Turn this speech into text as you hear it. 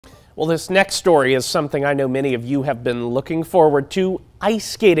Well, this next story is something I know many of you have been looking forward to. Ice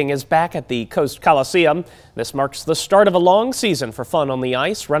skating is back at the Coast Coliseum. This marks the start of a long season for fun on the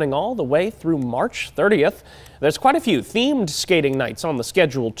ice, running all the way through March 30th. There's quite a few themed skating nights on the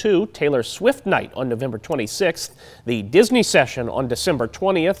schedule, too. Taylor Swift Night on November 26th, the Disney Session on December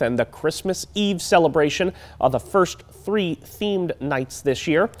 20th, and the Christmas Eve celebration are the first 3 themed nights this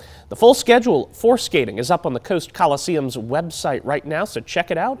year. The full schedule for skating is up on the Coast Coliseum's website right now, so check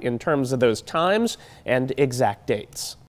it out in terms of those times and exact dates.